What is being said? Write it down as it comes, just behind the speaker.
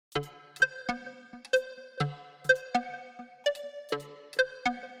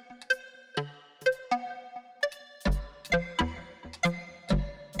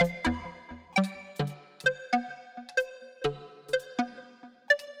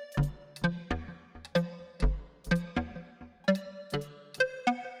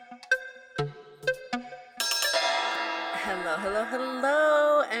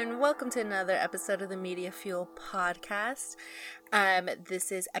welcome to another episode of the Media Fuel Podcast.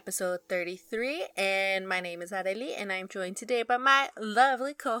 This is episode 33, and my name is Arely, and I'm joined today by my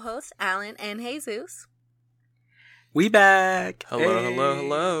lovely co-hosts, Alan and Jesus. We back! Hello, hey.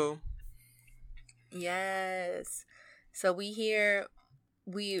 hello. Yes. So we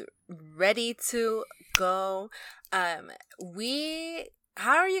ready to go. How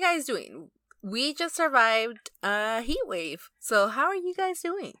are you guys doing? We just survived a heat wave. So how are you guys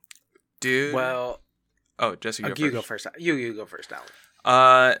doing? Dude. Well, Jesse, you go first. You go first,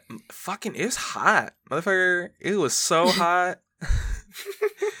 Alan. Fucking, it was hot. Motherfucker, it was so hot.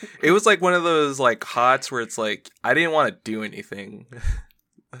 It was like one of those, like, hots where it's like, I didn't want to do anything.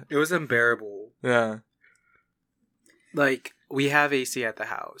 It was unbearable. Yeah. Like, we have AC at the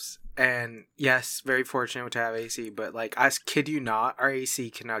house. And yes, very fortunate to have AC, but like, I kid you not, our AC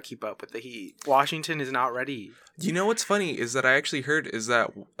cannot keep up with the heat. Washington is not ready. You know what's funny is that I actually heard is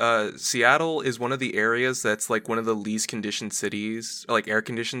that Seattle is one of the areas that's like one of the least conditioned cities, like air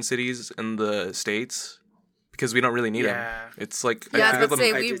conditioned cities in the States, because we don't really need them. It's like, yeah, I would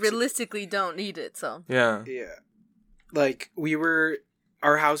say we realistically don't need it, so. Yeah. Yeah. Like,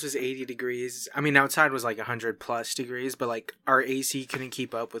 our house was 80 degrees. I mean, outside was like 100 plus degrees, but like our AC couldn't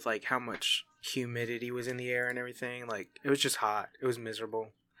keep up with like how much humidity was in the air and everything. Like, it was just hot. It was miserable.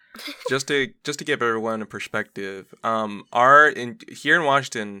 Just to give everyone a perspective, here in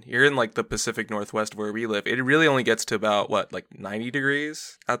Washington, here in like the Pacific Northwest where we live, it really only gets to about like 90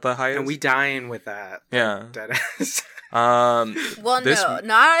 degrees at the highest. And we dying with that. Yeah. Deadass. Well, no,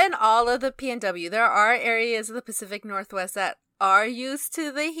 not in all of the PNW. There are areas of the Pacific Northwest that are used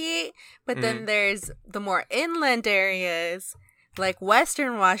to the heat, but then there's the more inland areas like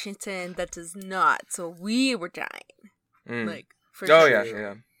Western Washington that does not. So we were dying, like for sure.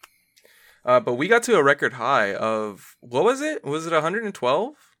 Yeah. But we got to a record high of, what was it? Was it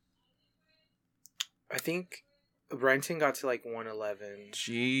 112? I think Renton got to like 111.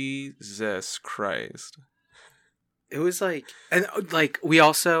 Jesus Christ. It was like, and like, we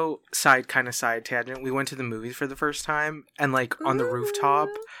also side tangent. We went to the movies for the first time, and like on the rooftop,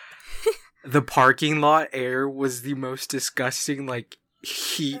 the parking lot air was the most disgusting, like,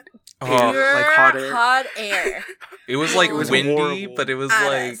 heat, like hot air. It was like windy, horrible. but it was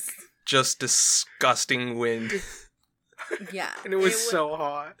like just disgusting wind. Yeah. And it was so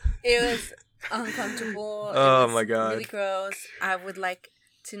hot. It was uncomfortable. Oh it was my God. Really gross. I would like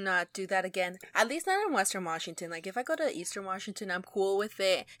to not do that again. At least not in Western Washington. Like, if I go to Eastern Washington, I'm cool with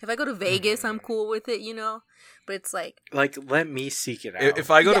it. If I go to Vegas, I'm cool with it, you know? But it's like, let me seek it out.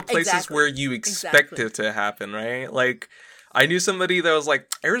 If I go to places where you expect it to happen, right? Like, I knew somebody that was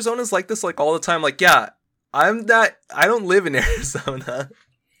like, Arizona's like this like all the time. Like, yeah, I don't live in Arizona.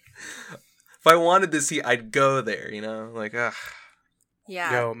 If I wanted to see, I'd go there, you know? Like, ugh.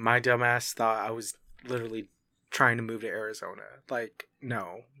 Yeah. Yo, my dumbass thought I was literally trying to move to Arizona. Like,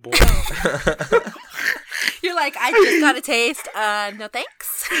 no. Boy. You're like, I just got a taste. No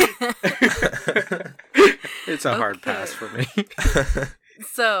thanks. It's a hard pass for me.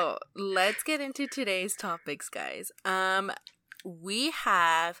 So, let's get into today's topics, guys. We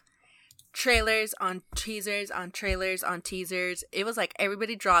have trailers on teasers on trailers on teasers. It was like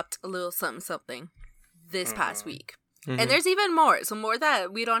everybody dropped a little something this past week. And there's even more. So more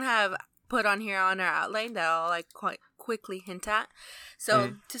that we don't have put on here on our outline that I'll like quite quickly hint at.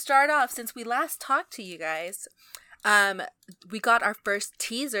 So to start off, since we last talked to you guys, we got our first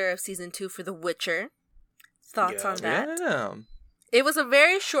teaser of season 2 for The Witcher. Thoughts on that? Yeah. It was a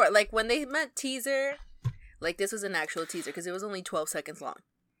very short, like when they meant teaser, like this was an actual teaser because it was only 12 seconds long.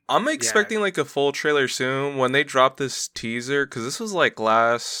 I'm expecting like a full trailer soon when they drop this teaser, because this was like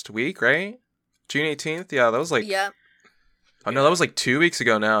last week, right? June 18th? Yeah, that was like... Yeah. Oh, no, that was like 2 weeks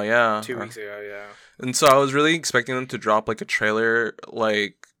ago now, yeah. 2 weeks ago, yeah. And so I was really expecting them to drop like a trailer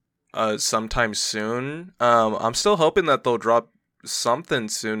like sometime soon. I'm still hoping that they'll drop something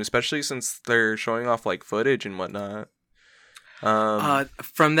soon, especially since they're showing off like footage and whatnot.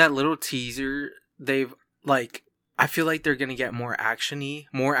 From that little teaser, they've like, I feel like they're gonna get more actiony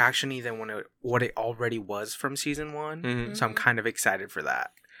than what it already was from season 1. Mm-hmm. So I'm kind of excited for that.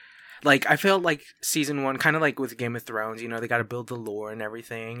 Like, I felt like season 1, kind of like with Game of Thrones, you know, they got to build the lore and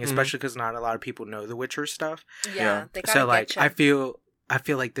everything, especially because not a lot of people know the Witcher stuff. Yeah. They gotta so like, get you. I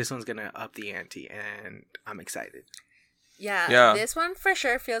feel like this one's gonna up the ante, and I'm excited. Yeah. This one for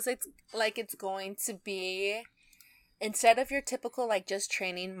sure feels like it's going to be, instead of your typical like just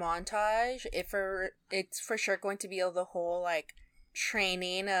training montage, it's for sure going to be the whole like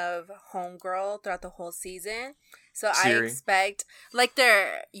training of Homegirl throughout the whole season. So Ciri. I expect like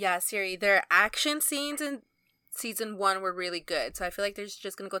their action scenes season 1 were really good. So I feel like they're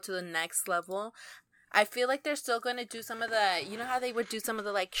just going to go to the next level. I feel like they're still going to do some of the, you know how they would do some of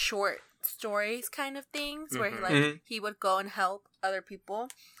the like short stories kind of things where he would go and help other people.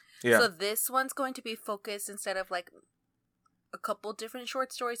 Yeah. So this one's going to be focused instead of like a couple different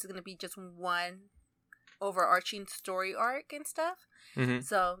short stories. It's going to be just one overarching story arc and stuff. Mm-hmm.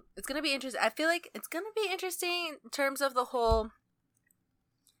 So it's going to be interesting. I feel like it's going to be interesting in terms of the whole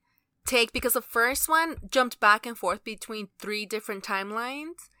take, because the first one jumped back and forth between 3 different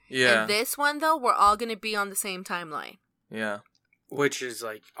timelines. Yeah. And this one, though, we're all going to be on the same timeline. Yeah. Which is,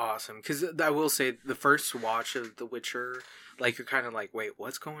 like, awesome. Because I will say, the first watch of The Witcher, like, you're kind of like, wait,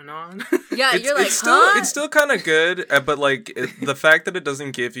 what's going on? Yeah, you're like, it's still kind of good, but, like, the fact that it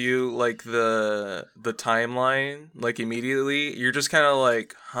doesn't give you, like, the timeline, like, immediately, you're just kind of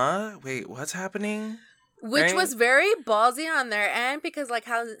like, huh? Wait, what's happening? Which was very ballsy on their end, because like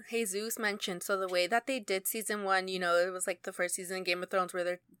how Jesus mentioned, so the way that they did season 1, you know, it was like the first season of Game of Thrones where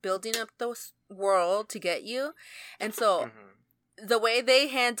they're building up the world to get you. And so the way they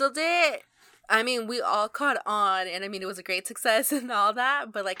handled it, I mean, we all caught on, and I mean, it was a great success and all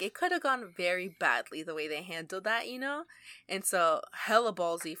that, but like it could have gone very badly the way they handled that, you know? And so hella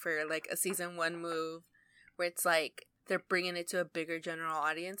ballsy for like a season 1 move where it's like, they're bringing it to a bigger general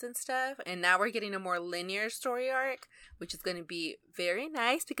audience and stuff. And now we're getting a more linear story arc, which is going to be very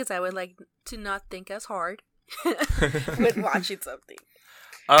nice because I would like to not think as hard when watching something.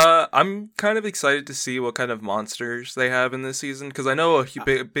 I'm kind of excited to see what kind of monsters they have in this season, because I know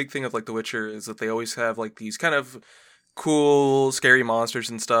a big thing of like The Witcher is that they always have like these kind of cool, scary monsters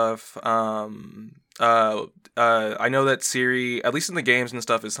and stuff. I know that Ciri, at least in the games and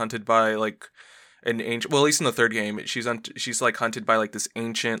stuff, is hunted by like an ancient, well, at least in the third game, she's like hunted by like this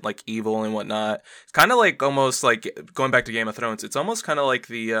ancient like evil and whatnot. It's kind of like almost like going back to Game of Thrones. It's almost kind of like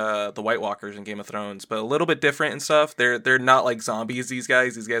the White Walkers in Game of Thrones, but a little bit different and stuff. They're not like zombies. These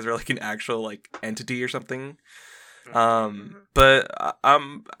guys are like an actual like entity or something. But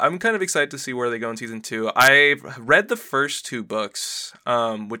I'm kind of excited to see where they go in season 2. I've read the first 2 books,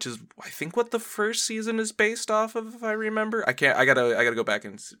 which is I think what the first season is based off of, if I remember. I gotta go back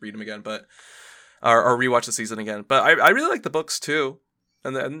and read them again, but. Or rewatch the season again. But I really like the books too.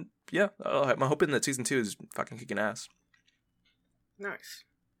 And then, yeah, I'm hoping that season 2 is fucking kicking ass. Nice.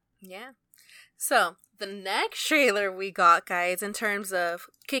 Yeah. So, the next trailer we got, guys, in terms of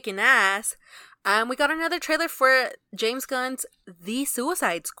kicking ass, we got another trailer for James Gunn's The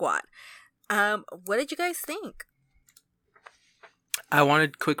Suicide Squad. What did you guys think? I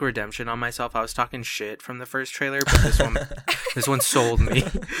wanted quick redemption on myself. I was talking shit from the first trailer, but this one sold me.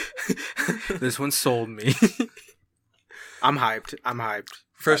 This one sold me. I'm hyped.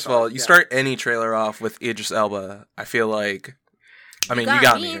 First of all, you start any trailer off with Idris Elba. I feel like, I mean, you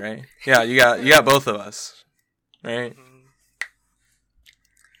got me, right? Yeah, you got both of us, right?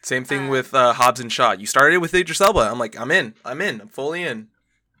 Same thing with Hobbs and Shaw. You started with Idris Elba. I'm like, I'm in. I'm fully in.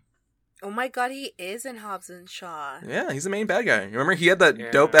 Oh my god, he is in Hobbs and Shaw. Yeah, he's the main bad guy. Remember, he had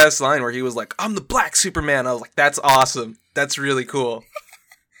that dope-ass line where he was like, I'm the Black Superman. I was like, that's awesome. That's really cool.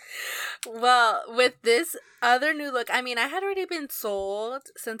 Well, with this other new look, I mean, I had already been sold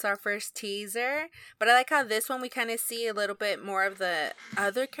since our first teaser, but I like how this one we kind of see a little bit more of the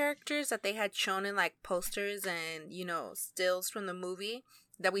other characters that they had shown in like posters and, you know, stills from the movie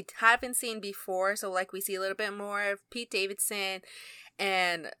that we haven't seen before. So like we see a little bit more of Pete Davidson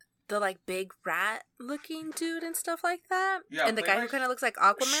and the like big rat looking dude and stuff like that. Yeah, and the guy who kind of looks like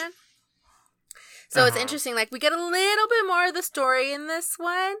Aquaman. So it's interesting. Like we get a little bit more of the story in this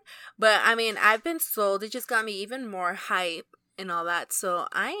one, but I mean, I've been sold. It just got me even more hype and all that. So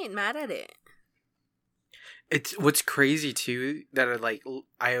I ain't mad at it. It's what's crazy too that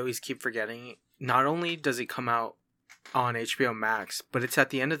I always keep forgetting. Not only does it come out on HBO Max, but it's at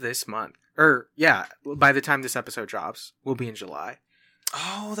the end of this month. By the time this episode drops, we'll be in July.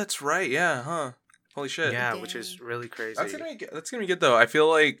 Oh, that's right. Yeah, huh? Holy shit. Yeah, which is really crazy. That's gonna be good though. I feel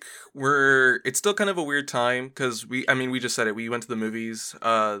like it's still kind of a weird time because we just said it. We went to the movies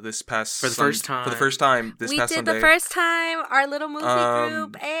this past for the first time this past Sunday. We did the first time our little movie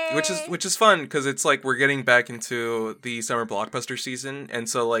group, which is fun because it's like we're getting back into the summer blockbuster season, and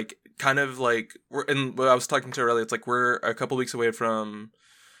so like kind of like I was talking to her earlier. It's like we're a couple weeks away from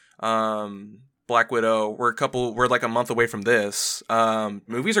Black Widow. We're like a month away from this.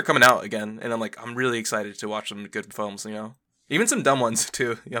 Movies are coming out again, and I'm really excited to watch some good films, you know. Even some dumb ones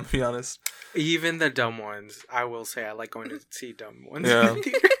too, to be honest. Even the dumb ones. I will say I like going to see dumb ones. Yeah.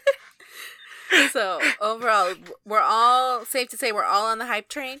 So overall, we're all safe to say we're all on the hype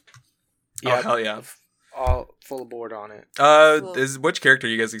train. Yeah, oh hell yeah. All full aboard on it. Which character are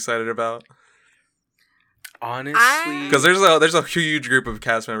you guys excited about? Honestly, because there's a huge group of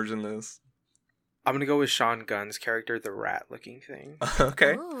cast members in this. I'm gonna go with Sean Gunn's character, the rat-looking thing.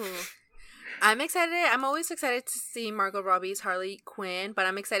 Okay. Ooh. I'm excited. I'm always excited to see Margot Robbie's Harley Quinn, but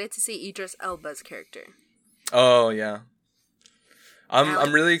I'm excited to see Idris Elba's character. Oh yeah.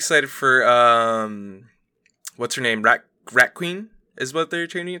 I'm really excited for what's her name? Rat Queen is what they're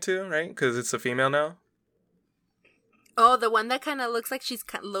changing it to, right? Because it's a female now. Oh, the one that kind of looks like she's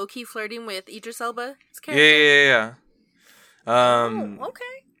low-key flirting with Idris Elba's character? Yeah.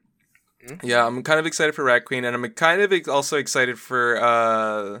 Okay. Yeah, I'm kind of excited for Rat Queen, and I'm kind of also excited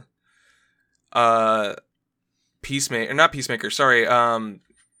for Peacemaker, not Peacemaker, sorry.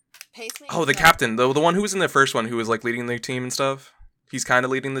 Pacemaker? Oh, the captain, the one who was in the first one, who was like leading the team and stuff. He's kind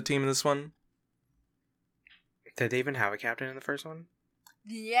of leading the team in this one. Did they even have a captain in the first one?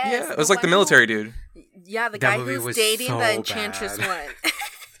 Yes. Yeah, it was like the military dude. Yeah, the That guy movie who's was dating so the Enchantress bad. one.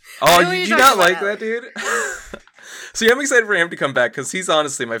 Oh, know what you do you're not talking like about. that dude? See, I'm excited for him to come back because he's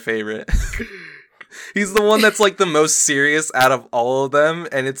honestly my favorite. He's the one that's like the most serious out of all of them,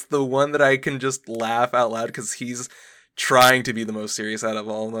 and it's the one that I can just laugh out loud because he's trying to be the most serious out of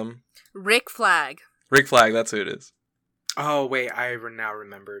all of them. Rick Flag. Rick Flag, that's who it is. Oh wait, I now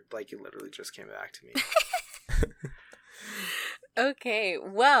remembered. Like, it literally just came back to me. Okay,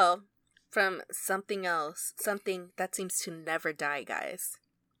 well, from something else, something that seems to never die, guys.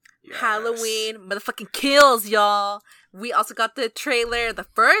 Yes. Halloween motherfucking kills, y'all. We also got the trailer, the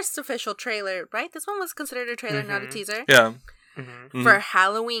first official trailer, right? This one was considered a trailer, not a teaser. Yeah. Mm-hmm. For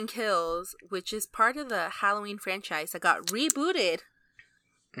Halloween Kills, which is part of the Halloween franchise that got rebooted.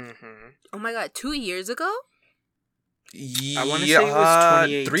 Mm-hmm. Oh my god, 2 years ago? Yeah, I wanna say it was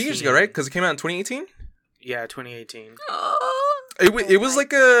 2018. 3 years ago, right? Because it came out in 2018. Yeah, 2018. Oh, It was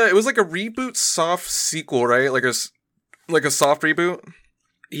like a reboot soft sequel, right? Like a soft reboot.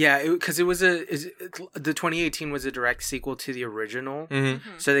 Yeah, because the 2018 was a direct sequel to the original.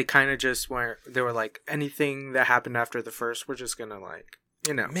 Mm-hmm. So they kind of just they were like, anything that happened after the first, we're just gonna like,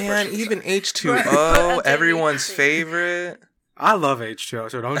 Man, push it even aside. H2O, Okay, everyone's interesting. favorite. I love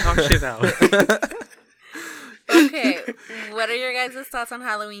H2O, so don't talk shit out. okay. What are your guys' thoughts on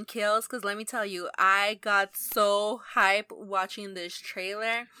Halloween Kills? Because let me tell you, I got so hype watching this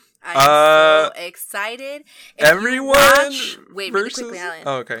trailer. I'm so excited. Wait, really quickly, Alan.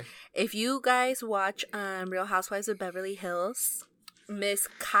 Oh, okay. If you guys watch Real Housewives of Beverly Hills, Miss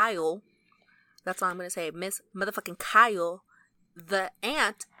Kyle, that's all I'm going to say, Miss motherfucking Kyle, the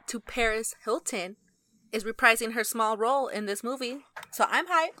aunt to Paris Hilton, is reprising her small role in this movie. So I'm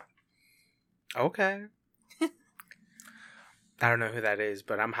hyped. Okay. I don't know who that is,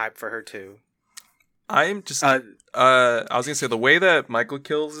 but I'm hyped for her too. I'm just I was gonna say the way that Michael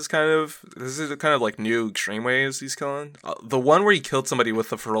kills is kind of like new extreme ways he's killing. The one where he killed somebody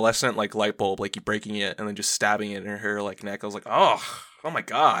with a fluorescent like light bulb, like you breaking it and then just stabbing it in her like neck. I was like, oh my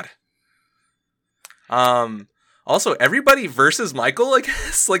god. Also, everybody versus Michael, I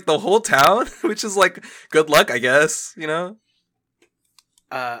guess, like the whole town, which is like good luck, I guess, you know.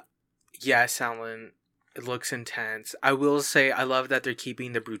 Yeah, Soundland. It looks intense. I will say I love that they're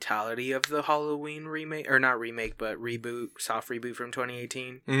keeping the brutality of the Halloween remake, or not remake, but soft reboot from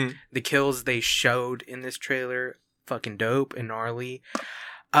 2018. Mm-hmm. The kills they showed in this trailer, fucking dope and gnarly.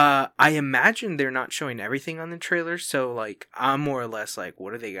 I imagine they're not showing everything on the trailer, so like I'm more or less like,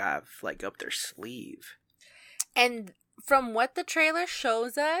 what do they have like up their sleeve? And from what the trailer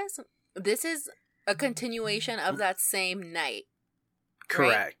shows us, this is a continuation of that same night.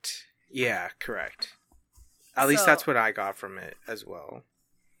 Correct. Right? Yeah, correct. At least that's what I got from it as well.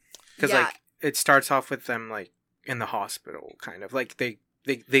 Because like it starts off with them like in the hospital, kind of like they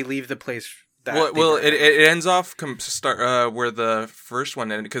leave the place. It ends off where the first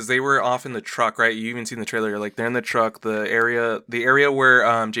one ended because they were off in the truck, right? You even seen the trailer, like they're in the truck. The area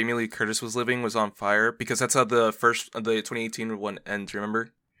where Jamie Lee Curtis was living was on fire because that's how the 2018 one ends. Remember?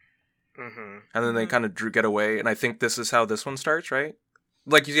 Mm-hmm. And then they kind of get away, and I think this is how this one starts, right?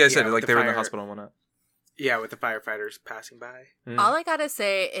 Like you guys said, like they were in the hospital and whatnot. Yeah, with the firefighters passing by. Mm. All I gotta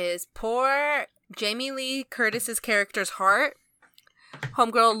say is poor Jamie Lee Curtis's character's heart,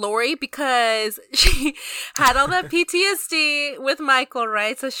 homegirl Lori, because she had all that PTSD with Michael,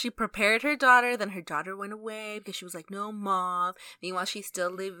 right? So she prepared her daughter, then her daughter went away because she was like, no, mom. Meanwhile, she's still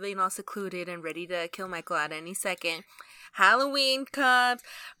living all secluded and ready to kill Michael at any second. Halloween comes,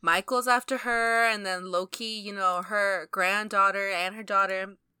 Michael's after her, and then Loki, her granddaughter and her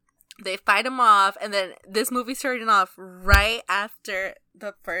daughter, they fight him off, and then this movie's starting off right after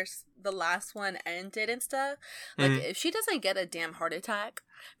the last one ended and stuff. Like, if she doesn't get a damn heart attack,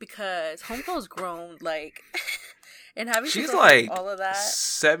 because homegirl's grown, like, And having she's to like all of that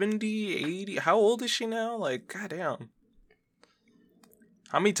 70, 80. How old is she now? Like, goddamn.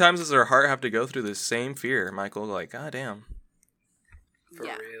 How many times does her heart have to go through the same fear, Michael? Like, goddamn. For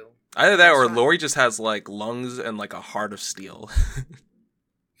real. Either that or Lori just has like lungs and like a heart of steel.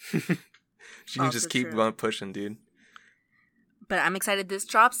 She can just keep pushing, dude. But I'm excited. This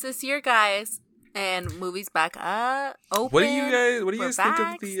drops this year, guys, and movies back up. Open. What do you guys think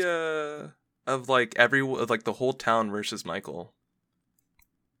of the of like the whole town versus Michael?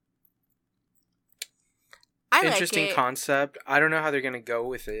 Interesting concept. I don't know how they're gonna go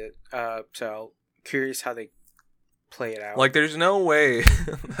with it. So curious how they play it out. Like, there's no way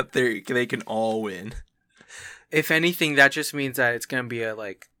that they can all win. If anything, that just means that it's gonna be a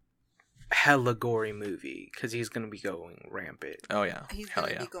like hella gory movie because he's gonna be going rampant. Oh yeah, he's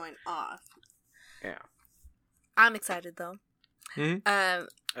gonna be going off. Yeah, I'm excited though. Mm-hmm.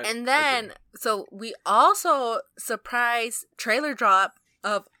 And then so we also surprise trailer drop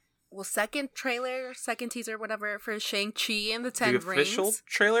of second teaser, whatever, for Shang-Chi and the Ten Rings. The official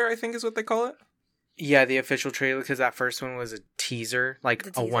trailer, I think, is what they call it. Yeah, the official trailer, because that first one was a teaser, like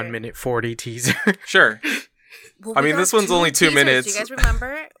a 1:40 teaser. Sure. Well, I mean, this one's only 2 minutes. Do you guys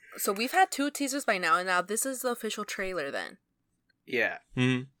remember? So we've had 2 teasers by now, and now this is the official trailer then. Yeah.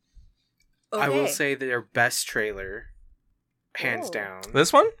 Mm-hmm. Okay. I will say their best trailer, hands down.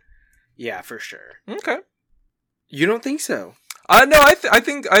 This one? Yeah, for sure. Okay. You don't think so? No, I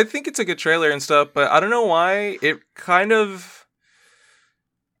think it's a good trailer and stuff, but I don't know why it kind of.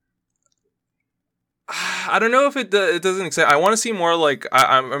 I don't know if it doesn't excite. I want to see more like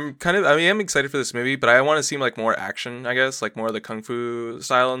I am excited for this movie, but I want to see like more action. I guess like more of the kung fu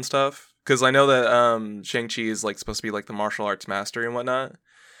style and stuff, because I know that Shang-Chi is like supposed to be like the martial arts master and whatnot.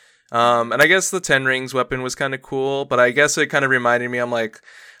 And I guess the Ten Rings weapon was kind of cool, but I guess it kind of reminded me. I'm like,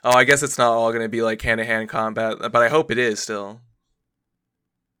 oh, I guess it's not all going to be like hand-to-hand combat, but I hope it is still.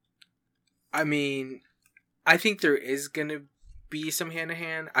 I mean, I think there is going to be some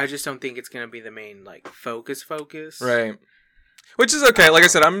hand-to-hand. I just don't think it's going to be the main, like, focus. Right. Which is okay. Like I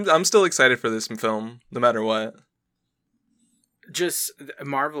said, I'm still excited for this film, no matter what. Just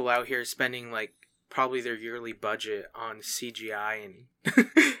Marvel out here spending, like, probably their yearly budget on CGI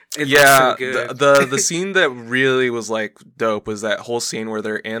and yeah, so good. the scene that really was like dope was that whole scene where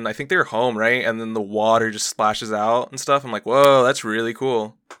they're in, I think they're home, right? And then the water just splashes out and stuff. I'm like, whoa, that's really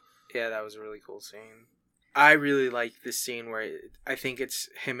cool. Yeah, that was a really cool scene. I really like this scene where I think it's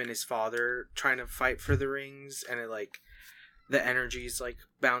him and his father trying to fight for the rings, and it like the energy's like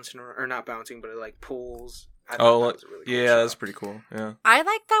bouncing or not bouncing, but it like pulls. Oh, that was a really cool shot. That's pretty cool. Yeah, I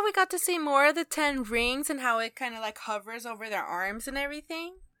like that we got to see more of the 10 rings and how it kind of like hovers over their arms and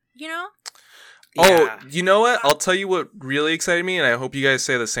everything. You know? Oh, you know what? I'll tell you what really excited me, and I hope you guys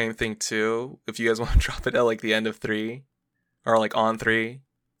say the same thing too. If you guys want to drop it at like the end of 3, or like on 3.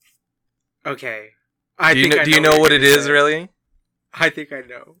 Okay. Do you know what it is, really? I think I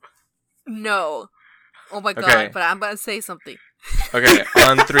know. No. Oh my god, but I'm about to say something. Okay,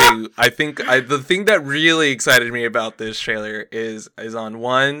 on 3, I think the thing that really excited me about this trailer is on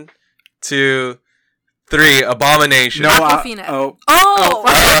 1, 2, 3, Abomination. No, Awkwafina.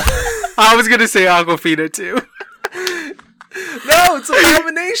 I was gonna say Awkwafina too. No, it's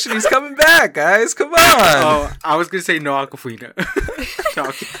Abomination. He's coming back, guys. Come on. Oh, I was gonna say no Awkwafina.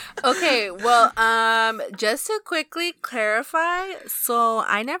 Okay, well, just to quickly clarify, so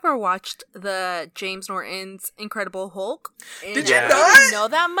I never watched the James Norton's Incredible Hulk. Did you not know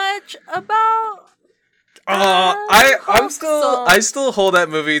that much about? I still hold that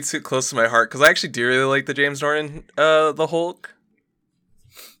movie too close to my heart because I actually do really like the James Norton, the Hulk.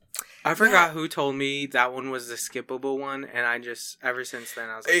 I forgot who told me that one was the skippable one, and I just, ever since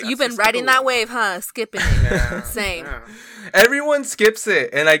then, I was like, you've been riding that wave, huh? Skipping it. Yeah, same. Yeah. Everyone skips it,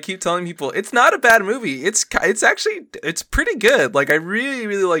 and I keep telling people, it's not a bad movie. It's actually, it's pretty good. Like, I really,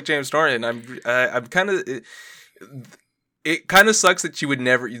 really like James Norton. I'm kind of, it kind of sucks that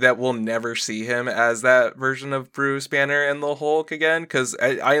we'll never see him as that version of Bruce Banner and the Hulk again, because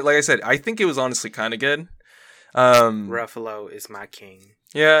I like I said, I think it was honestly kind of good. Ruffalo is my king.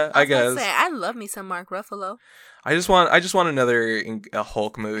 Yeah, I guess. I love me some Mark Ruffalo. I just want another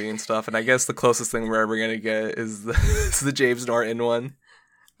Hulk movie and stuff, and I guess the closest thing we're ever gonna get is the James Norton one.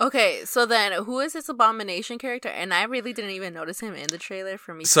 Okay, so then who is this Abomination character? And I really didn't even notice him in the trailer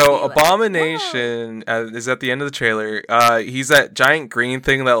for me. So Abomination is at the end of the trailer. He's that giant green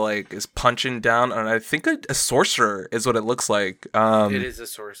thing that like is punching down on, I think, a sorcerer is what it looks like. It is a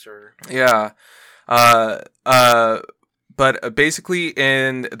sorcerer. Yeah. But basically,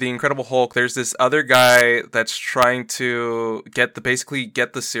 in The Incredible Hulk, there's this other guy that's trying to get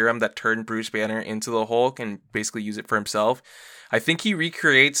the serum that turned Bruce Banner into the Hulk and basically use it for himself. I think he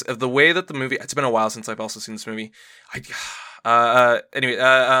recreates the way that the movie. It's been a while since I've also seen this movie. But I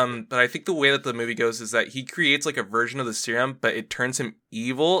think the way that the movie goes is that he creates like a version of the serum, but it turns him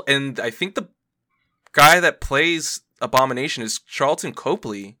evil. And I think the guy that plays Abomination is Charlton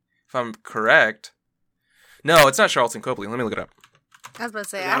Copley, if I'm correct. No, it's not Charlton Copley. Let me look it up. I was about to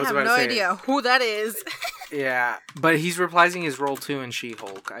say, I have no idea who that is. Yeah, but he's reprising his role too in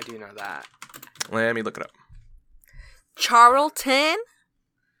She-Hulk. I do know that. Let me look it up. Charlton?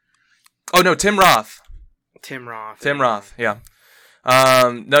 Oh no, Tim Roth. Tim Roth, yeah.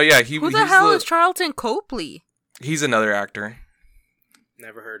 No, yeah, who the hell is Charlton Copley? He's another actor.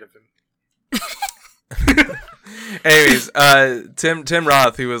 Never heard of him. Anyways, Tim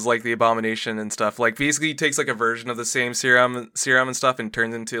Roth, who was like the Abomination and stuff, like basically he takes like a version of the same serum and stuff and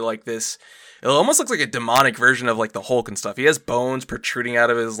turns into like this. It almost looks like a demonic version of like the Hulk and stuff. He has bones protruding out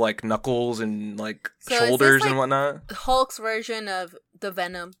of his like knuckles and like shoulders and whatnot. Hulk's version of the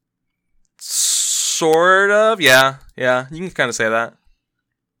Venom. Sort of, yeah. You can kind of say that.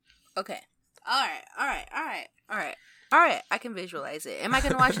 Okay. All right. I can visualize it. Am I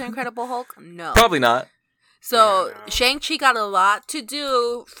going to watch The Incredible Hulk? No. Probably not. So, no. Shang-Chi got a lot to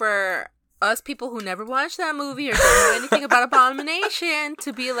do for us people who never watched that movie or don't know anything about Abomination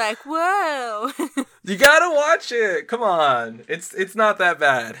to be like, whoa. You gotta watch it. Come on. It's not that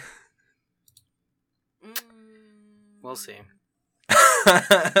bad. We'll see.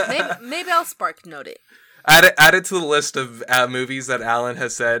 Maybe I'll spark note it. Add it to the list of movies that Alan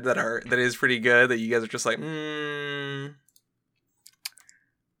has said that is pretty good that you guys are just like,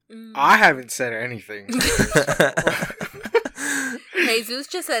 I haven't said anything. Jesus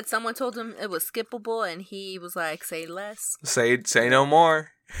just said someone told him it was skippable, and he was like, "Say less. Say no more."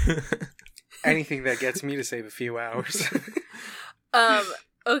 Anything that gets me to save a few hours.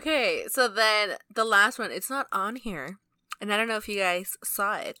 Okay, so then the last one. It's not on here, and I don't know if you guys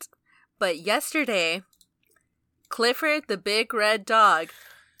saw it, but yesterday, Clifford the Big Red Dog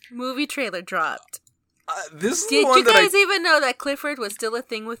movie trailer dropped. Did you guys even know that Clifford was still a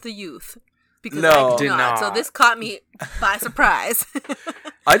thing with the youth? Because no, I did not. So this caught me by surprise.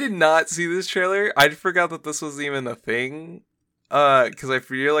 I did not see this trailer. I forgot that this was even a thing. Because I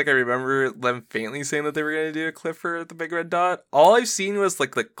feel like I remember them faintly saying that they were going to do a Clifford the Big Red Dot. All I've seen was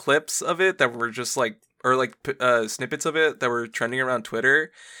like the clips of it that were just like, or like snippets of it that were trending around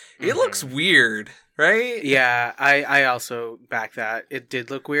Twitter. It looks weird, right? Yeah, I also back that. It did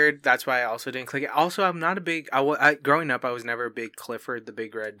look weird. That's why I also didn't click it. Also, I'm not a big... growing up, I was never a big Clifford the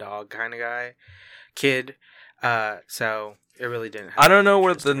Big Red Dog kind of kid. So it really didn't have... I don't know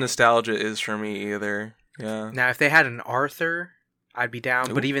what the nostalgia is for me either. Yeah. Now, if they had an Arthur, I'd be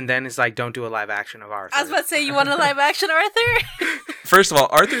down. Ooh. But even then, it's like, don't do a live action of Arthur. I was about to say, you want a live action Arthur? First of all,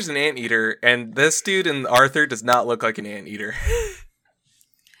 Arthur's an anteater, and this dude in Arthur does not look like an anteater.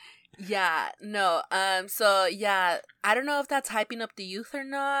 Yeah, no. So yeah, I don't know if that's hyping up the youth or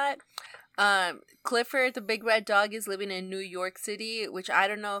not. Clifford the Big Red Dog is living in New York City, which I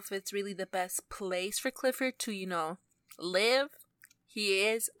don't know if it's really the best place for Clifford to, live. He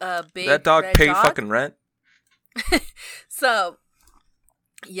is a big that dog red pay dog. Fucking rent. So,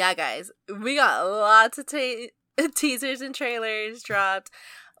 yeah, guys, we got lots of teasers and trailers dropped.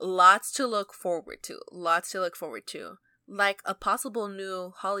 Lots to look forward to. Like a possible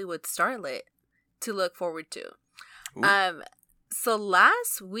new Hollywood starlet to look forward to. Ooh. So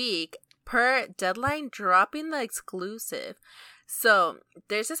last week, per Deadline dropping the exclusive. So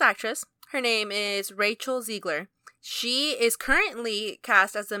there's this actress. Her name is Rachel Zegler. She is currently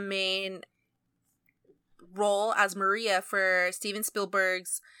cast as the main role as Maria for Steven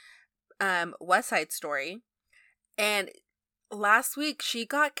Spielberg's West Side Story. And last week, she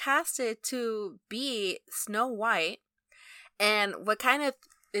got casted to be Snow White. And what kind of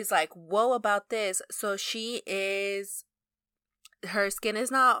is like, whoa about this, so her skin is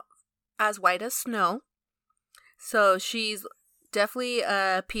not as white as snow. So she's definitely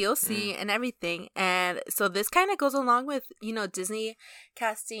a POC and everything. And so this kind of goes along with, Disney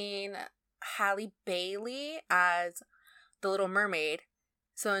casting Halle Bailey as the Little Mermaid.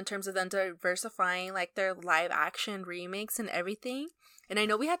 So in terms of them diversifying like their live action remakes and everything. And I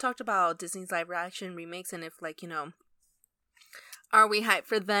know we had talked about Disney's live action remakes and if like, are we hyped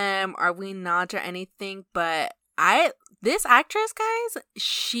for them? Are we not or anything? But this actress, guys,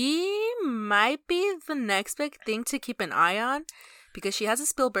 she might be the next big thing to keep an eye on because she has a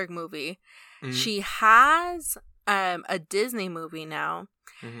Spielberg movie. Mm-hmm. She has a Disney movie now.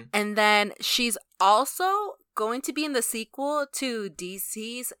 Mm-hmm. And then she's also going to be in the sequel to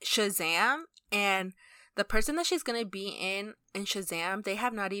DC's Shazam, and the person that she's going to be in Shazam, they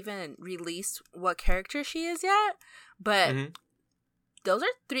have not even released what character she is yet, but those are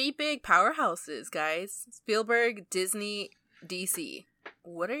 3 big powerhouses, guys. Spielberg, Disney, DC.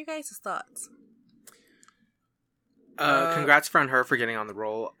 What are your guys' thoughts? Congrats on her for getting on the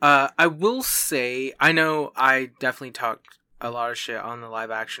role. I will say, I know I definitely talked a lot of shit on the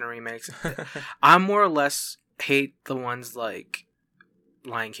live action remakes. I more or less hate the ones like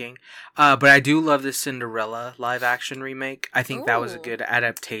Lion King. But I do love the Cinderella live action remake. I think that was a good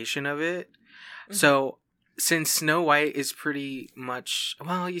adaptation of it. Mm-hmm. So since Snow White is pretty much,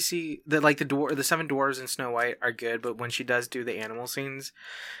 well, you see the 7 dwarves in Snow White are good, but when she does do the animal scenes,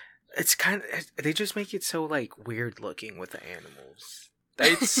 it's kind of, they just make it so like weird looking with the animals.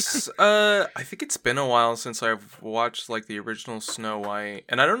 It's I think it's been a while since I've watched like the original Snow White,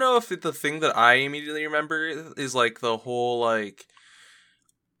 and I don't know if the thing that I immediately remember is like the whole like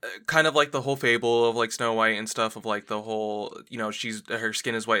kind of like the whole fable of like Snow White and stuff, of like the whole, you know, her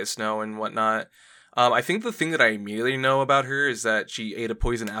skin is white as snow and whatnot. I think the thing that I immediately know about her is that she ate a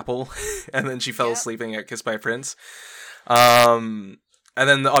poison apple and then she fell asleep and got kissed by a prince. And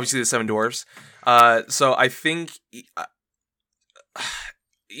then obviously the 7 dwarves. So I think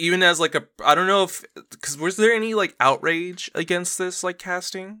even as like I don't know if, because was there any like outrage against this like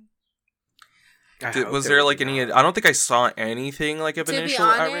casting? Was there like any? I don't think I saw anything like of initial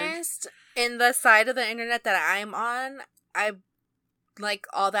outrage. To be honest, in the side of the internet that I'm on, I like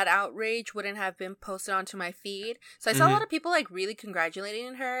all that outrage wouldn't have been posted onto my feed. So I saw a lot of people like really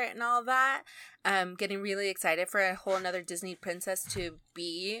congratulating her and all that, getting really excited for a whole another Disney princess to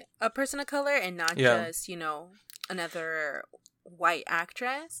be a person of color and not just, you know, another white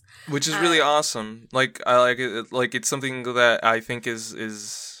actress, which is really awesome. Like I like it. Like it's something that I think is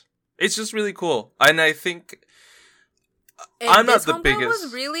it's just really cool, and I think I'm not the biggest.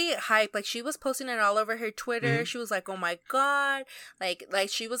 Was really hyped. Like she was posting it all over her Twitter. She was like, "Oh my god!" Like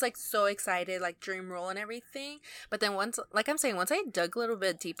she was like so excited, like dream roll and everything. But then once I dug a little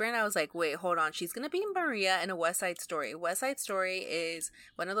bit deeper, and I was like, "Wait, hold on." She's gonna be Maria in a West Side Story. West Side Story is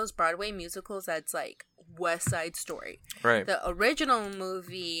one of those Broadway musicals that's like West Side Story. Right. The original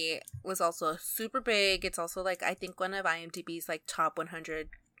movie was also super big. It's also like I think one of IMDb's like top 100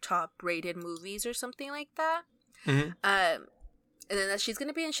 top rated movies or something like that. And then that she's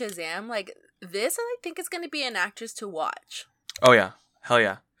gonna be in Shazam. Like this, I think it's gonna be an actress to watch. Oh yeah, hell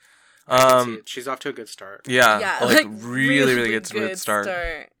yeah. She's off to a good start. Yeah, like really good start.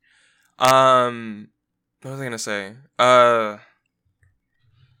 What was I gonna say? Oh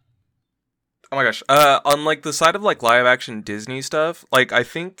my gosh. On like the side of like live action Disney stuff, like I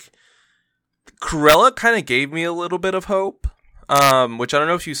think Cruella kind of gave me a little bit of hope. Which I don't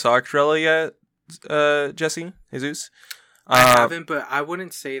know if you saw Cruella yet, Jesse, Jesus. I haven't, but I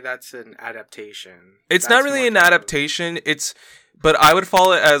wouldn't say that's an adaptation. It's not really an adaptation. But I would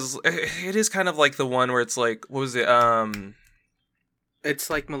follow it as, it is kind of like the one where it's like, what was it? It's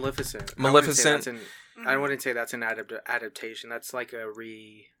like Maleficent. I wouldn't say that's an adaptation. That's like a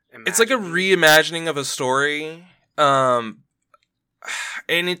reimagining. It's like a reimagining of a story. And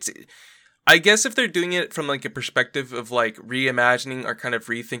it's, I guess if they're doing it from like a perspective of like reimagining or kind of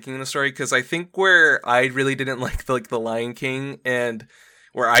rethinking the story, because I think where I really didn't like the Lion King and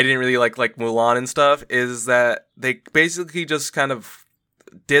where I didn't really like Mulan and stuff is that they basically just kind of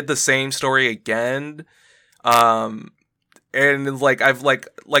did the same story again. And like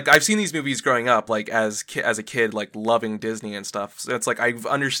I've seen these movies growing up, like as a kid, like loving Disney and stuff. So it's like I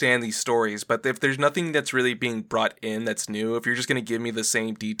understand these stories, but if there's nothing that's really being brought in that's new, if you're just gonna give me the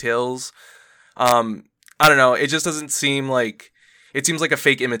same details, I don't know. It just doesn't seem like, it seems like a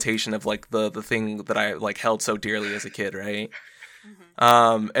fake imitation of like the thing that I like held so dearly as a kid, right?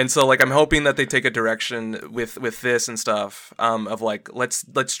 And so like I'm hoping that they take a direction with this and stuff, of like let's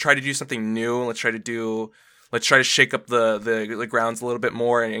try to do something new, and let's try to shake up the grounds a little bit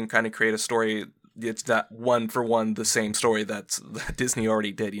more and kind of create a story. It's that one for one the same story that Disney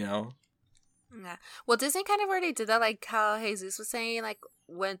already did, you know? Yeah. Well, Disney kind of already did that, like how Jesus was saying, like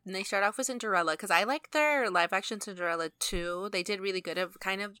when they start off with Cinderella, because I like their live action Cinderella too. They did really good of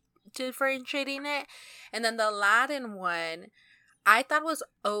kind of differentiating it. And then the Aladdin one, I thought was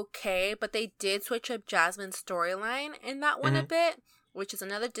okay, but they did switch up Jasmine's storyline in that one a bit, which is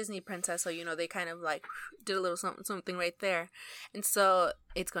another Disney princess, so, you know, they kind of, like, did a little something right there. And so,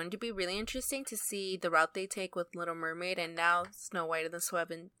 it's going to be really interesting to see the route they take with Little Mermaid and now Snow White and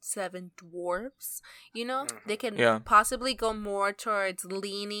the Seven Dwarfs. You know, they can possibly go more towards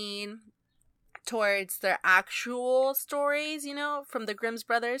leaning towards their actual stories, you know, from the Grimm's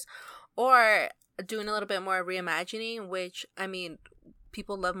brothers. Or doing a little bit more reimagining, which, I mean,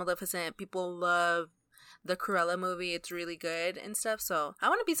 people love Maleficent. People love the Cruella movie. It's really good and stuff. So I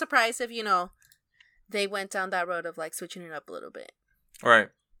wouldn't be surprised if, they went down that road of, like, switching it up a little bit. Right.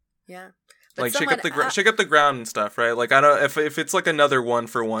 Yeah. But like, shake up the ground and stuff, right? Like, I don't, if it's, like, another one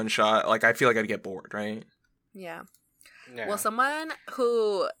for one shot, like, I feel like I'd get bored, right? Yeah. Well, someone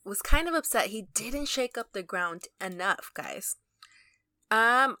who was kind of upset, he didn't shake up the ground enough, guys.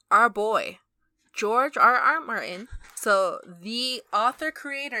 Our boy, George R.R. Martin. So, the author,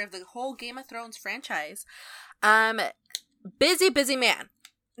 creator of the whole Game of Thrones franchise. Busy man.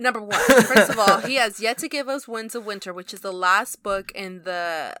 Number one. First of all, he has yet to give us Winds of Winter, which is the last book in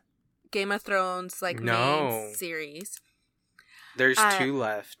the Game of Thrones, like, main series. There's 2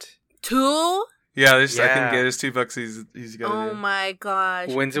 left. 2? Yeah, I think there's 2 books he's got to do. Oh my gosh.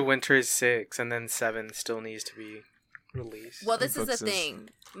 Winds of Winter is 6, and then 7 still needs to be released. Well, this is the thing.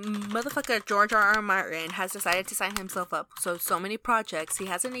 Motherfucker George R.R. Martin has decided to sign himself up. So many projects. He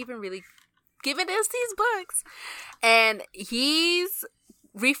hasn't even really given us these books. And he's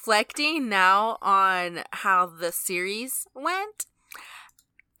reflecting now on how the series went.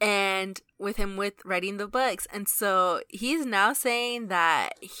 And with him writing the books. And so he's now saying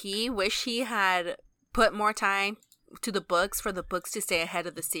that he wished he had put more time to the books for the books to stay ahead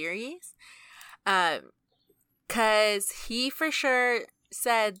of the series. Because he for sure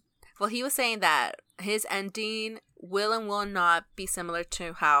said, well, he was saying that his ending will and will not be similar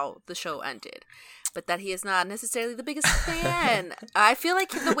to how the show ended. But that he is not necessarily the biggest fan. I feel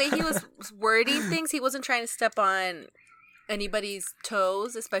like the way he was wording things, he wasn't trying to step on anybody's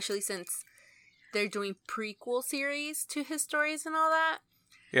toes, especially since they're doing prequel series to his stories and all that.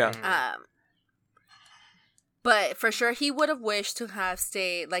 Yeah. But for sure, he would have wished to have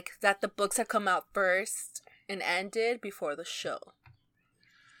stayed, like, that the books had come out first and ended before the show.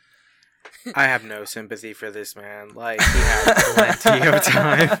 I have no sympathy for this man. Like, he had plenty of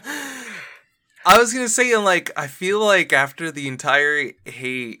time. I was gonna say, and like, I feel like after the entire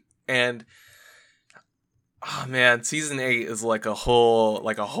hate and oh man, season 8 is like a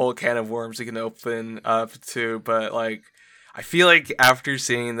whole can of worms you can open up to, but like, I feel like after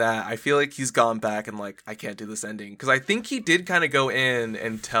seeing that, I feel like he's gone back and like, I can't do this ending. Because I think he did kind of go in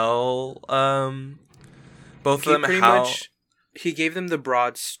and tell both of them how... He gave them the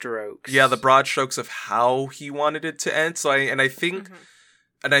broad strokes. Yeah, the broad strokes of how he wanted it to end. So I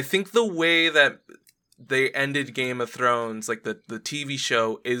think the way that they ended Game of Thrones, like the TV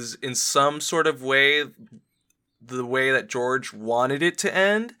show, is in some sort of way the way that George wanted it to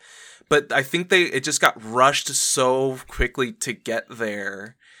end. But I think it just got rushed so quickly to get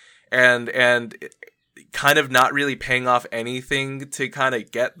there, and kind of not really paying off anything to kind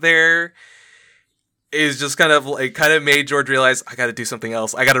of get there is just kind of made George realize, I got to do something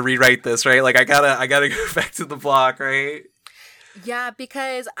else. I got to rewrite this, right? Like I gotta go back to the block, right? Yeah,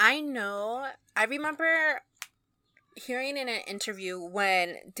 because I remember hearing in an interview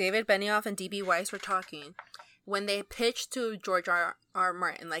when David Benioff and D.B. Weiss were talking, when they pitched to George R.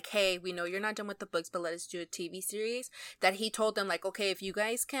 Martin, like, hey, we know you're not done with the books, but let us do a TV series, that he told them, like, okay, if you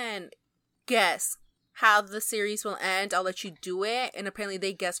guys can guess how the series will end, I'll let you do it. And apparently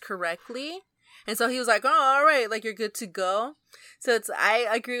they guessed correctly. And so he was like, oh, all right, like, you're good to go. So I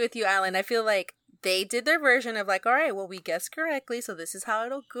agree with you, Alan. I feel like they did their version of, like, all right, well, we guessed correctly, so this is how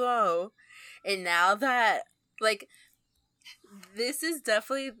it'll go. And now that, like, this is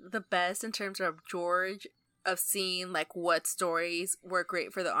definitely the best in terms of George, of seeing, like, what stories work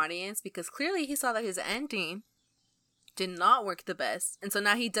great for the audience, because clearly he saw that his ending did not work the best. And so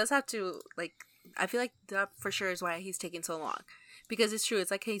now he does have to, like, I feel like that for sure is why he's taking so long. Because it's true,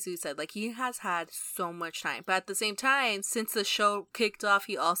 it's like Jesus said, like, he has had so much time. But at the same time, since the show kicked off,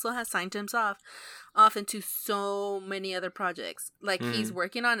 he also has signed himself off into so many other projects. Like, he's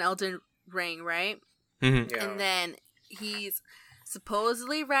working on Elden Ring, right? Mm-hmm. Yeah. And then he's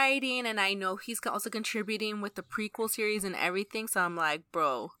supposedly writing, and I know he's also contributing with the prequel series and everything. So I'm like,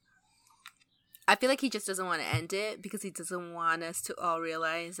 bro, I feel like he just doesn't want to end it because he doesn't want us to all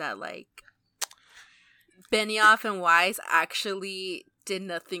realize that, like, Benioff and Weiss actually did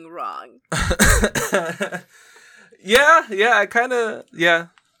nothing wrong. Yeah,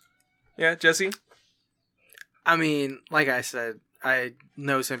 Jesse? I mean, like I said, I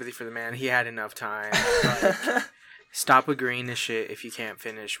no sympathy for the man. He had enough time. Like, stop agreeing to shit if you can't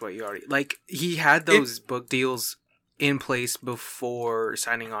finish what you already... Like, he had those book deals in place before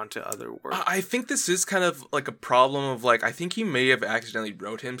signing on to other work. I think this is kind of like a problem of, like, I think he may have accidentally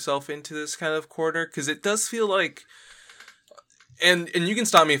wrote himself into this kind of corner, because it does feel like and you can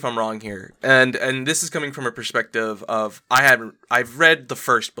stop me if I'm wrong here. And this is coming from a perspective of I've read the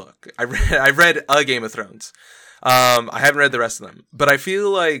first book. I've read A Game of Thrones. I haven't read the rest of them, but I feel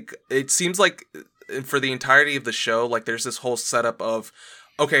like it seems like for the entirety of the show, like there's this whole setup of,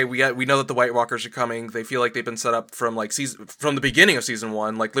 okay, we know that the White Walkers are coming. They feel like they've been set up from like from the beginning of season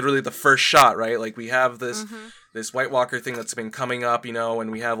 1, like literally the first shot, right? Like we have this this White Walker thing that's been coming up, you know,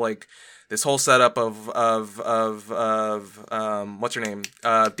 and we have like this whole setup of what's her name,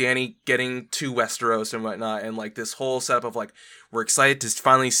 Dany getting to Westeros and whatnot, and like this whole setup of like we're excited to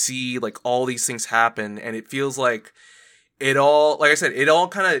finally see like all these things happen, and it feels like it all, like I said, it all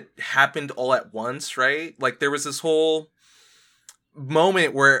kind of happened all at once, right? Like there was this whole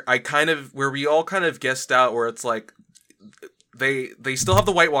moment where we all kind of guessed out where it's like they still have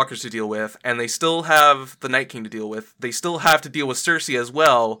the White Walkers to deal with, and they still have the Night King to deal with. They still have to deal with Cersei as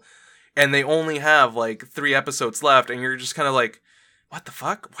well, and they only have like 3 episodes left, and you're just kind of like, what the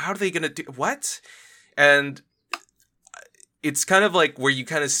fuck? How are they gonna do what? And it's kind of like where you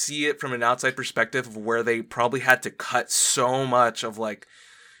kind of see it from an outside perspective of where they probably had to cut so much of like,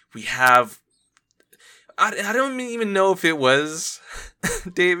 we have, I don't even know if it was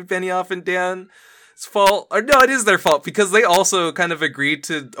David Benioff and Dan's fault, or no, it is their fault, because they also kind of agreed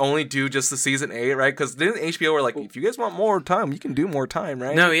to only do just the season 8, right? Because then HBO were like, if you guys want more time, you can do more time,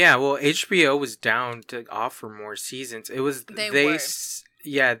 right? No, yeah, well, HBO was down to offer more seasons. It was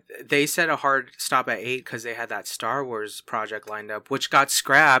they set a hard stop at 8 because they had that Star Wars project lined up, which got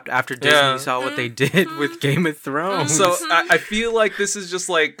scrapped after Disney saw what they did with Game of Thrones. So I feel like this is just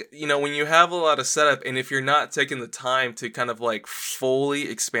like, you know, when you have a lot of setup, and if you're not taking the time to kind of like fully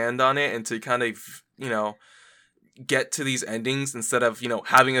expand on it and to kind of, you know, get to these endings instead of, you know,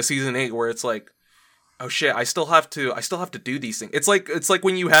 having a season 8 where it's like, oh shit, I still have to do these things. It's like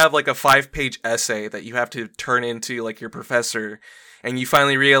when you have like a 5-page essay that you have to turn into like your professor, and you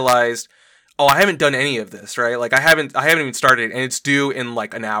finally realized, oh, I haven't done any of this, right? Like I haven't even started, and it's due in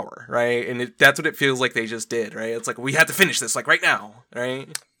like an hour, right? And that's what it feels like they just did, right? It's like, we have to finish this like right now,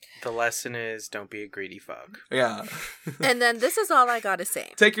 right? The lesson is, don't be a greedy fuck. Yeah. And then this is all I gotta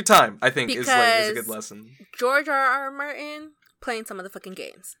say. Take your time, I think, is a good lesson. George R.R. Martin playing some of the fucking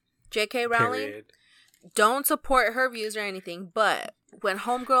games. J.K. Rowling, don't support her views or anything, but when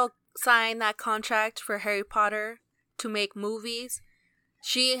Homegirl signed that contract for Harry Potter to make movies,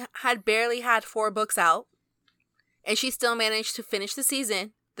 she had barely had 4 books out, and she still managed to finish the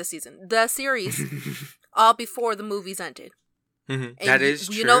series, all before the movies ended. Mm-hmm. That is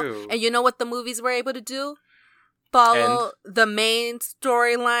true. You know what the movies were able to do? Follow the main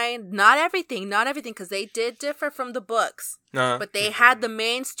storyline. Not everything, because they did differ from the books. But they had the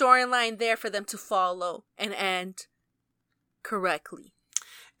main storyline there for them to follow and end correctly.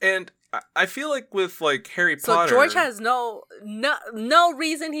 And I feel like with like Harry Potter, so George has no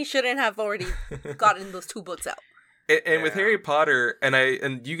reason he shouldn't have already gotten those 2 books out. And with Harry Potter,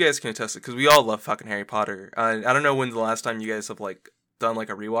 and you guys can attest it because we all love fucking Harry Potter. I don't know when's the last time you guys have like done like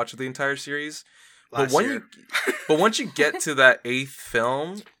a rewatch of the entire series. But once you get to that 8th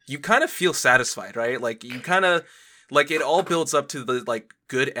film, you kind of feel satisfied, right? Like you kind of like it all builds up to the like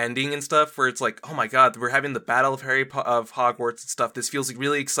good ending and stuff, where it's like, oh my god, we're having the Battle of of Hogwarts and stuff. This feels like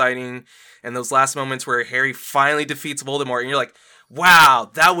really exciting. And those last moments where Harry finally defeats Voldemort, and you're like,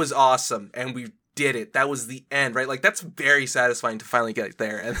 wow, that was awesome, and we did it. That was the end, right? Like that's very satisfying to finally get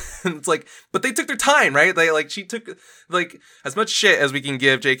there. And it's like, but they took their time, right? She took like as much shit as we can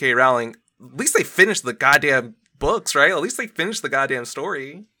give J.K. Rowling. At least they finished the goddamn books, right? At least they finished the goddamn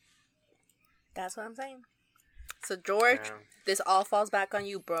story. That's what I'm saying. So, George, this all falls back on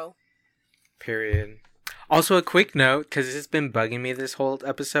you, bro. Period. Also, a quick note, because this has been bugging me this whole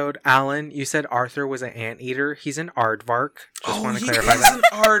episode. Alan, you said Arthur was an anteater. He's an aardvark. Just want to clarify that. He's an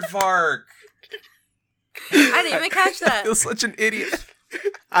aardvark. I didn't even catch that. You're such an idiot.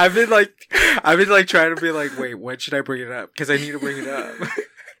 I've been like trying to be like, wait, when should I bring it up? Because I need to bring it up.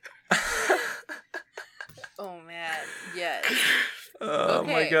 Oh man, yes. Oh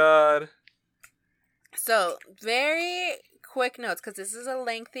my god. So, very quick notes, because this is a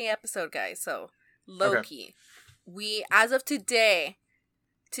lengthy episode, guys. So, Loki. We, as of today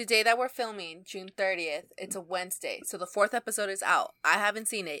that we're filming, June 30th, it's a Wednesday. So, the 4th episode is out. I haven't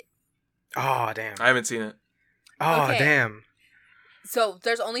seen it. Oh, damn. I haven't seen it. Oh, okay. Damn. So,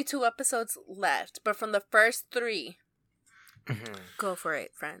 there's only 2 episodes left. But from the first 3, go for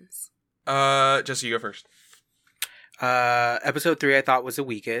it, friends. Jesse, you go first. Episode 3 I thought was the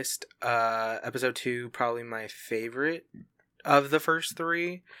weakest. Episode 2 probably my favorite of the first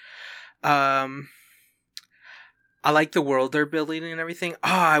 3. I like the world they're building and everything.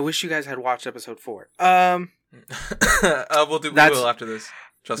 I wish you guys had watched episode 4. We will after this.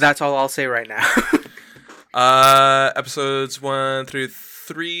 That's all I'll say right now. Episodes 1 through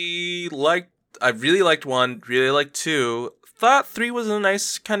 3. I really liked 1. Really liked 2. Thought 3 was a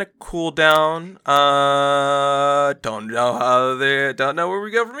nice kind of cool down. Don't know where we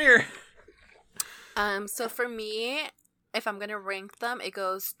go from here. So for me, if I'm gonna rank them, it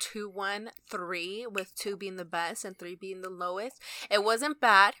goes 2, 1, 3, with 2 being the best and 3 being the lowest. It wasn't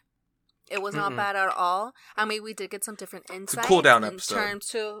bad. It was not bad at all. I mean, we did get some different insights. It's a cool down episode in terms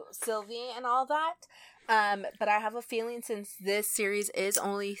to Sylvie and all that. But I have a feeling since this series is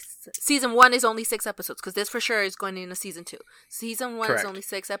only season 1 is only 6 episodes, because this for sure is going into season 2. Season 1 Correct. is only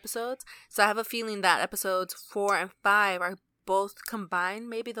 6 episodes, so I have a feeling that episodes 4 and 5 are both combined,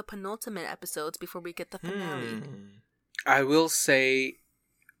 maybe the penultimate episodes before we get the finale. I will say,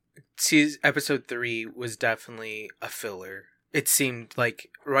 episode 3 was definitely a filler. It seemed like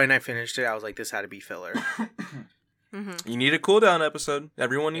when I finished it, I was like, this had to be filler. You need a cooldown episode.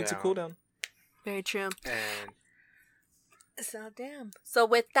 Everyone needs a cooldown. Very true. And So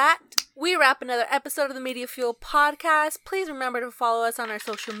with that, we wrap another episode of the Media Fuel Podcast. Please remember to follow us on our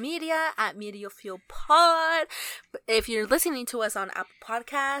social media at Media Fuel Pod. If you're listening to us on Apple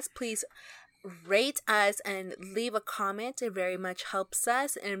Podcasts, please rate us and leave a comment. It very much helps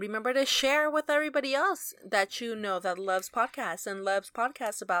us. And remember to share with everybody else that you know that loves podcasts and loves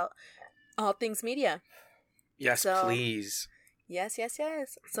podcasts about all things media. Yes, please. Yes.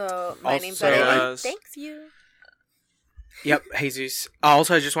 So, my name's Adele. Thanks you. Yep, Jesus.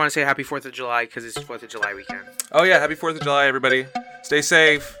 Also, I just want to say happy 4th of July, because it's 4th of July weekend. Oh, yeah. Happy 4th of July, everybody. Stay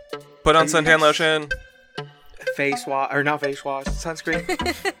safe. Put on suntan lotion. Face wash, or not face wash, sunscreen.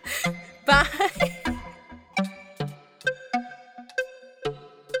 Bye.